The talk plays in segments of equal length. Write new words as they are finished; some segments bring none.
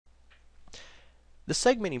The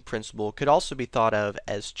segmenting principle could also be thought of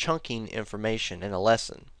as chunking information in a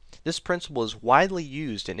lesson. This principle is widely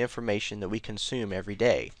used in information that we consume every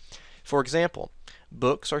day. For example,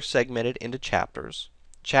 books are segmented into chapters,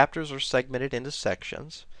 chapters are segmented into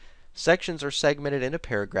sections, sections are segmented into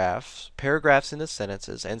paragraphs, paragraphs into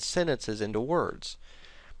sentences, and sentences into words.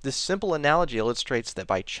 This simple analogy illustrates that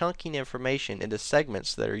by chunking information into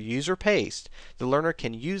segments that are user-paced, the learner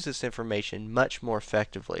can use this information much more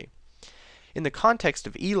effectively. In the context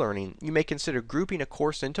of e-learning, you may consider grouping a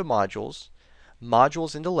course into modules,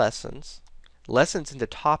 modules into lessons, lessons into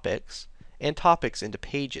topics, and topics into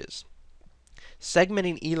pages.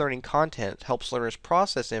 Segmenting e-learning content helps learners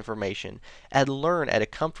process information and learn at a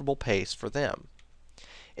comfortable pace for them.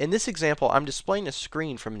 In this example, I'm displaying a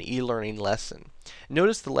screen from an e-learning lesson.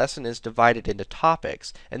 Notice the lesson is divided into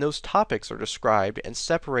topics, and those topics are described and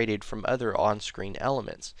separated from other on-screen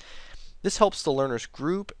elements. This helps the learners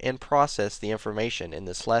group and process the information in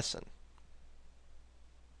this lesson.